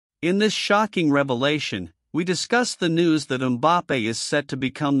In this shocking revelation, we discuss the news that Mbappé is set to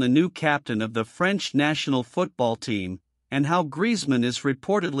become the new captain of the French national football team, and how Griezmann is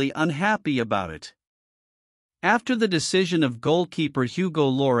reportedly unhappy about it. After the decision of goalkeeper Hugo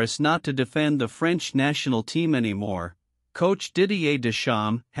Lloris not to defend the French national team anymore, coach Didier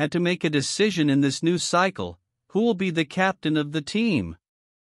Deschamps had to make a decision in this new cycle: who will be the captain of the team?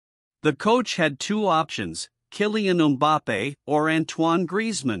 The coach had two options: Kylian Mbappé or Antoine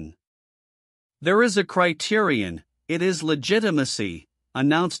Griezmann. There is a criterion, it is legitimacy,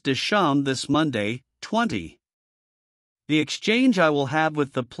 announced Deschamps this Monday, 20. The exchange I will have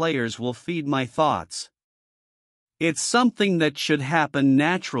with the players will feed my thoughts. It's something that should happen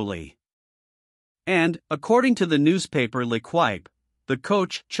naturally. And, according to the newspaper L'Equipe, the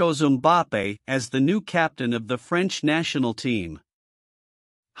coach chose Mbappé as the new captain of the French national team.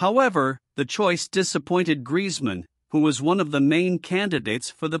 However, the choice disappointed Griezmann, who was one of the main candidates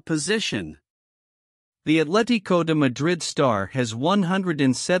for the position. The Atlético de Madrid star has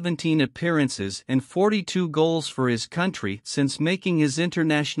 117 appearances and 42 goals for his country since making his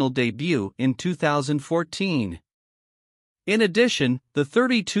international debut in 2014. In addition, the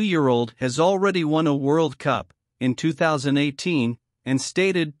 32-year-old has already won a World Cup, in 2018, and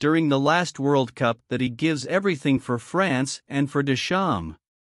stated during the last World Cup that he gives everything for France and for Deschamps.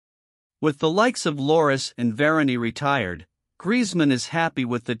 With the likes of Lloris and Varane retired, Griezmann is happy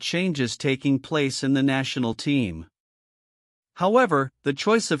with the changes taking place in the national team. However, the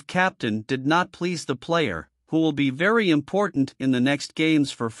choice of captain did not please the player, who will be very important in the next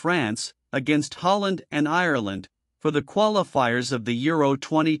games for France, against Holland and Ireland, for the qualifiers of the Euro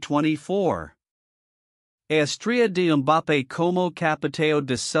 2024. A estria de Mbappé como capitão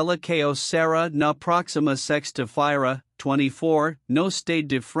de seleção será na próxima sexta-feira, 24, no Stade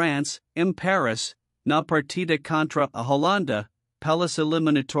de France, em Paris, na partida contra a Holanda, pelas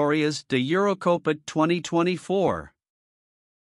eliminatórias da Eurocopa 2024.